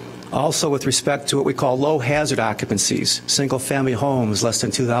 Also, with respect to what we call low hazard occupancies, single-family homes less than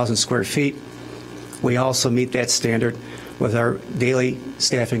 2,000 square feet, we also meet that standard with our daily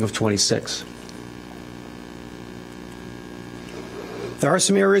staffing of 26. There are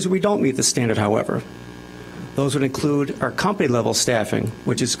some areas where we don't meet the standard, however. Those would include our company-level staffing,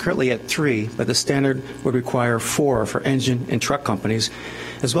 which is currently at 3, but the standard would require 4 for engine and truck companies,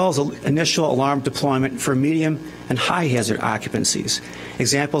 as well as initial alarm deployment for medium and high hazard occupancies.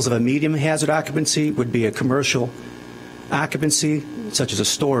 Examples of a medium hazard occupancy would be a commercial occupancy, such as a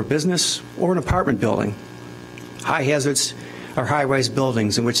store or business, or an apartment building. High hazards are high-rise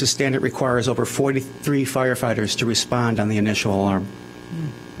buildings in which the standard requires over 43 firefighters to respond on the initial alarm.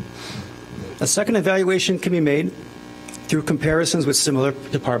 A second evaluation can be made through comparisons with similar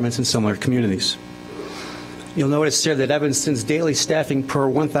departments in similar communities. You'll notice here that Evanston's daily staffing per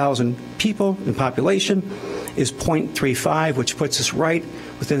 1,000 people in population is 0.35, which puts us right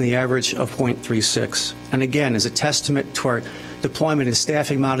within the average of 0.36. And again, as a testament to our deployment and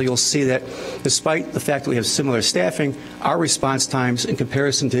staffing model, you'll see that despite the fact that we have similar staffing, our response times in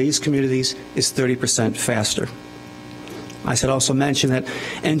comparison to these communities is 30% faster. I should also mention that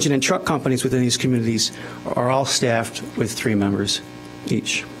engine and truck companies within these communities are all staffed with 3 members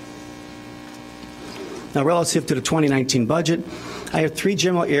each. Now, relative to the 2019 budget, I have 3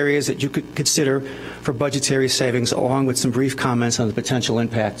 general areas that you could consider for budgetary savings, along with some brief comments on the potential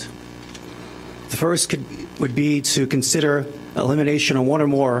impact. The first would be to consider elimination of 1 or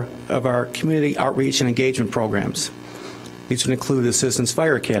more of our community outreach and engagement programs. These would include the Citizens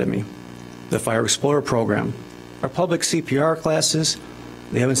Fire Academy, the Fire Explorer Program, our public CPR classes,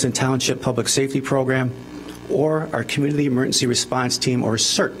 the Evanston Township Public Safety Program, or our Community Emergency Response Team, or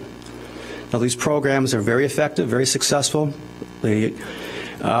CERT. Now, these programs are very effective, very successful. They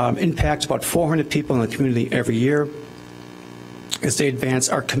impact about 400 people in the community every year as they advance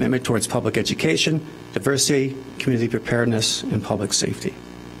our commitment towards public education, diversity, community preparedness, and public safety.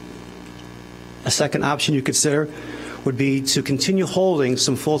 A second option you consider would be to continue holding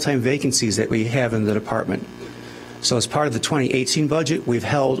some full-time vacancies that we have in the department. So as part of the 2018 budget, we've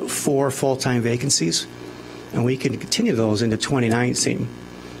held 4 full-time vacancies, and we can continue those into 2019.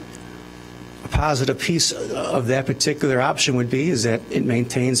 A positive piece of that particular option would be is that it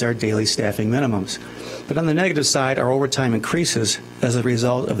maintains our daily staffing minimums. But on the negative side, our overtime increases as a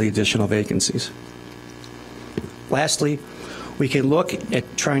result of the additional vacancies. Lastly, we can look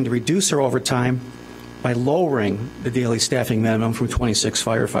at trying to reduce our overtime by lowering the daily staffing minimum from 26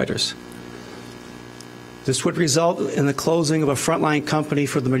 firefighters. This would result in the closing of a frontline company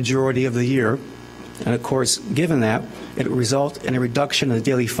for the majority of the year. And of course, given that, it would result in a reduction in the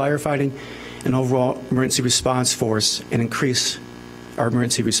daily firefighting and overall emergency response force and increase our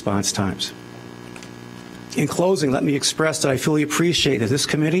emergency response times. In closing, let me express that I fully appreciate that this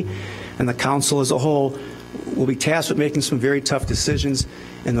committee and the council as a whole will be tasked with making some very tough decisions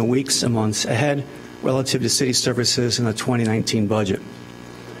in the weeks and months ahead relative to city services in the 2019 budget.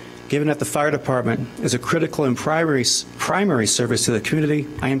 Given that the fire department is a critical and primary service to the community,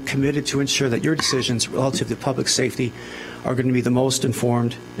 I am committed to ensure that your decisions relative to public safety are going to be the most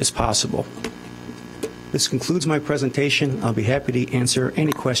informed as possible. This concludes my presentation. I'll be happy to answer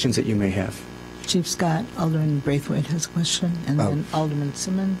any questions that you may have. Chief Scott, Alderman Braithwaite has a question, and then Alderman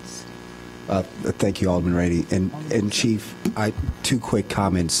Simmons. Thank you, Alderman Rainey. And Chief, 2 quick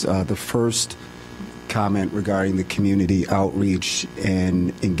comments. The first comment regarding the community outreach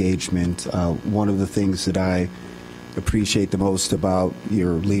and engagement. One of the things that I appreciate the most about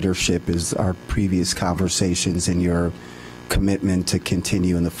your leadership is our previous conversations and your commitment to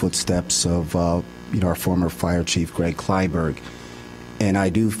continue in the footsteps of our former fire chief, Greg Kleinberg. And I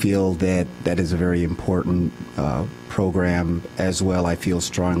do feel that that is a very important program as well. I feel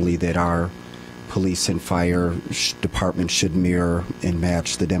strongly that our police and fire department should mirror and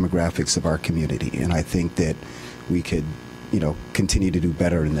match the demographics of our community. And I think that we could, continue to do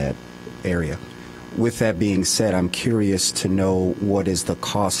better in that area. with that being said, I'm curious to know what is the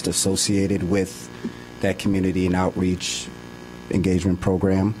cost associated with that community and outreach engagement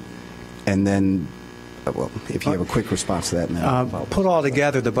program, and then, well, if you have a quick response to that. And then Put all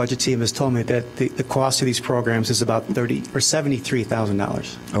together, the budget team has told me that the cost of these programs is about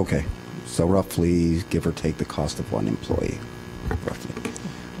 $73,000. Okay, so roughly, give or take, the cost of one employee, roughly.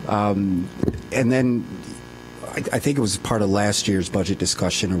 And then, I think it was part of last year's budget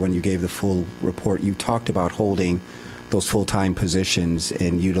discussion, or when you gave the full report, you talked about holding those full-time positions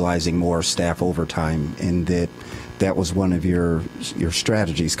and utilizing more staff overtime, and that was one of your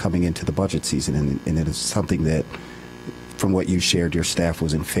strategies coming into the budget season, and it is something that, from what you shared, your staff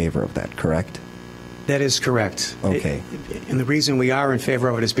was in favor of that, correct? That is correct. Okay. And the reason we are in favor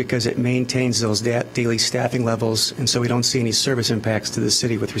of it is because it maintains those daily staffing levels, and so we don't see any service impacts to the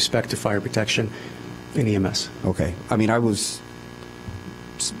city with respect to fire protection in EMS. Okay. I mean, I was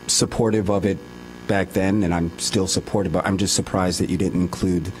supportive of it back then, and I'm still supportive, but I'm just surprised that you didn't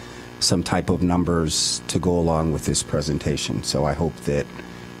include some type of numbers to go along with this presentation. So I hope that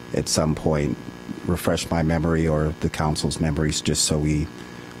at some point refresh my memory or the council's memories, just so we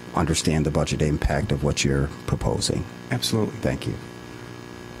understand the budget impact of what you're proposing. Absolutely. Thank you.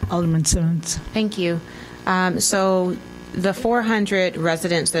 Alderman Simmons. Thank you. So the 400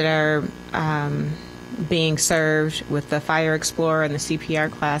 residents that are being served with the Fire Explorer and the CPR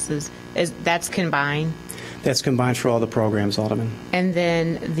classes, that's combined? That's combined for all the programs, Alderman. And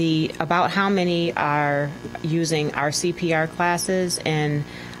then about how many are using our CPR classes, and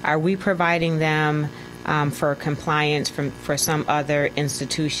are we providing them for compliance for some other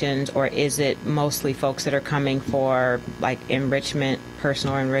institutions, or is it mostly folks that are coming for like enrichment,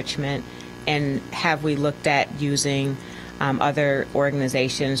 personal enrichment? And have we looked at using other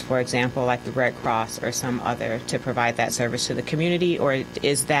organizations, for example, like the Red Cross or some other, to provide that service to the community, or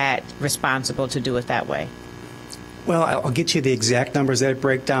is that responsible to do it that way? Well, I'll get you the exact numbers that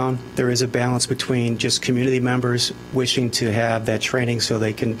break down. There is a balance between just community members wishing to have that training so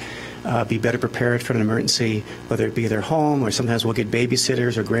they can be better prepared for an emergency, whether it be their home, or sometimes we'll get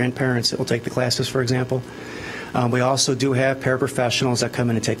babysitters or grandparents that will take the classes, for example. We also do have paraprofessionals that come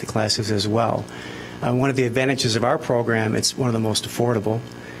in and take the classes as well. One of the advantages of our program, it's one of the most affordable.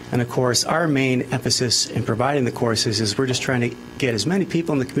 And of course, our main emphasis in providing the courses is we're just trying to get as many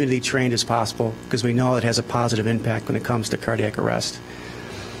people in the community trained as possible, because we know it has a positive impact when it comes to cardiac arrest.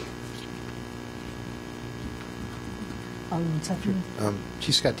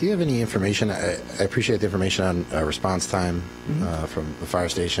 Chief Scott, do you have any information? I appreciate the information on response time from the fire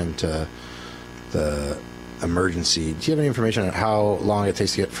station to the emergency. Do you have any information on how long it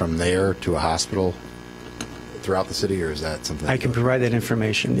takes to get from there to a hospital throughout the city, or is that something? I can provide that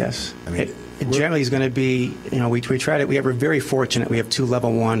information, yes. I mean, it generally is going to be, we tried it. We're very fortunate. We have 2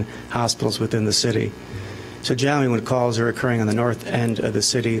 level 1 hospitals within the city. So generally when calls are occurring on the north end of the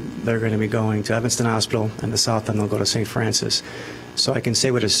city, they're going to be going to Evanston Hospital, and the south end they'll go to St. Francis. So I can say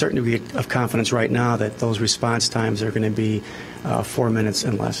with a certain degree of confidence right now that those response times are going to be 4 minutes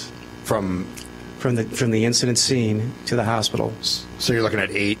and less. From the incident scene to the hospital. So you're looking at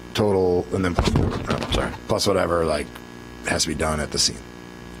 8 total, and then plus whatever has to be done at the scene.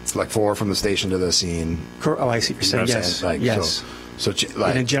 It's like 4 from the station to the scene. Oh, I see what you're saying. Yes. Yes. So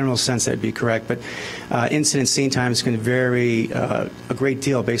in a general sense, that'd be correct. But incident scene times can vary a great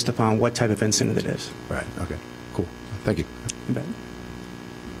deal based upon what type of incident it is. Right. Okay. Cool. Thank you. You bet.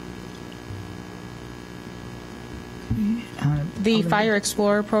 The Fire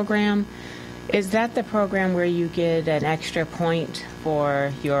Explorer program, is that the program where you get an extra point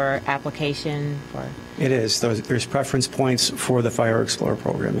for your application? It is. There's preference points for the Fire Explorer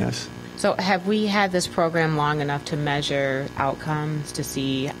program, yes. So have we had this program long enough to measure outcomes, to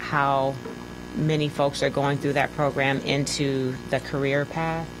see how many folks are going through that program into the career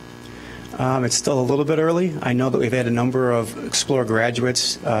path? It's still a little bit early. I know that we've had a number of Explorer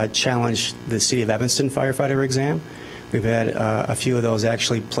graduates challenge the City of Evanston firefighter exam. We've had a few of those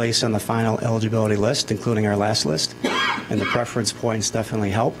actually placed on the final eligibility list, including our last list, and the preference points definitely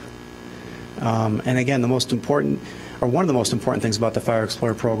help. And again, one of the most important things about the Fire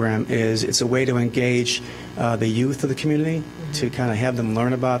Explorer program is it's a way to engage the youth of the community, to kind of have them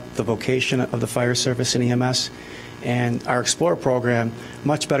learn about the vocation of the fire service and EMS. And our Explorer program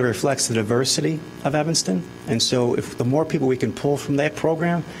much better reflects the diversity of Evanston. And so if the more people we can pull from that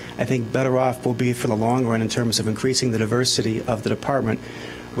program, I think better off we'll be for the long run in terms of increasing the diversity of the department,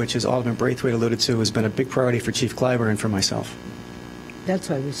 which, as Alderman Braithwaite alluded to, has been a big priority for Chief Kleiber and for myself. That's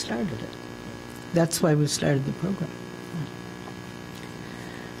why we started it. That's why we started the program.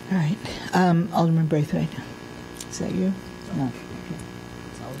 All right. Alderman Braithwaite. Is that you? No. Okay.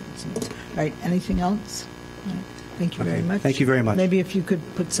 It's Alderman Simmons. All right, anything else? All right, thank you very Okay, much. thank you very much. Maybe if you could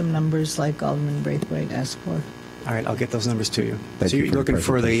put some numbers like Alderman Braithwaite asked for. All right, I'll get those numbers to you. Thank So you you're for the looking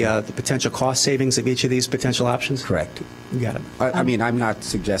for the presentation. potential cost savings of each of these potential options? Correct. You got it. I mean, I'm not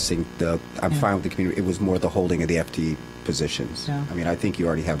suggesting I'm fine with the community. It was more the holding of the FTE positions. Yeah. I mean, I think you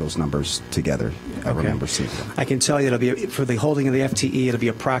already have those numbers together. I Okay. remember seeing them. I can tell you it'll be, for the holding of the FTE, it'll be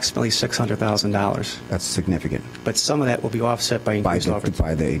approximately $600,000. That's significant But some of that will be offset by by increased overtime.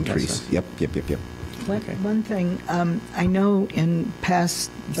 by the increase. Yes, sir. Yep. One thing, I know in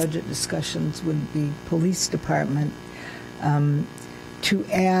past budget discussions with the police department, to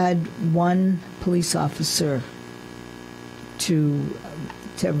add one police officer to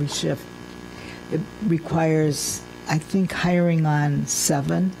every shift, it requires, I think, hiring on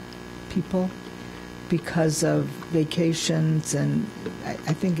 7 people because of vacations, and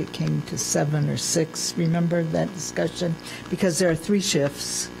I think it came to 7 or 6. Remember that discussion? Because there are 3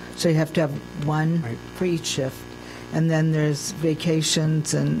 shifts, so you have to have one Right. for each shift. And then there's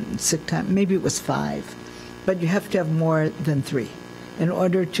vacations and sick time. Maybe it was 5, but you have to have more than 3. In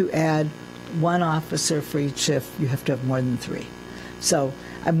order to add one officer for each shift, you have to have more than 3. So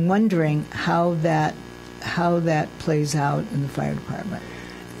I'm wondering how that plays out in the fire department.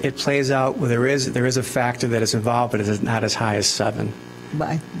 It plays out, well, there is a factor that is involved, but it is not as high as 7. But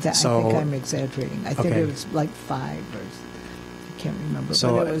I So- think I'm exaggerating. I think Okay. it was like 5 or I can't remember.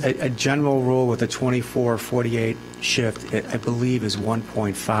 So but it was, a general rule with a 24-48 shift, I believe, is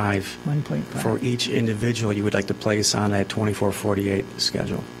 1.5 1.5. for each individual you would like to place on that 24-48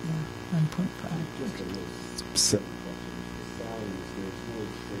 schedule. 1.5. So,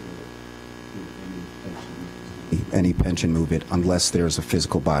 any pension movement unless there's a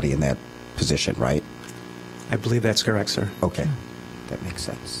physical body in that position, right? I believe that's correct, sir. Okay, that makes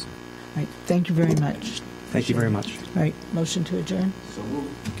sense. Right. Thank you very much. Thank you very much. All right. Motion to adjourn?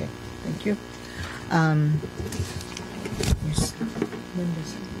 Okay. Thank you. Where's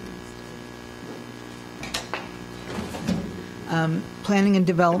Linda's? Planning and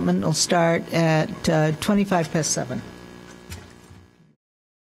development will start at 7:25.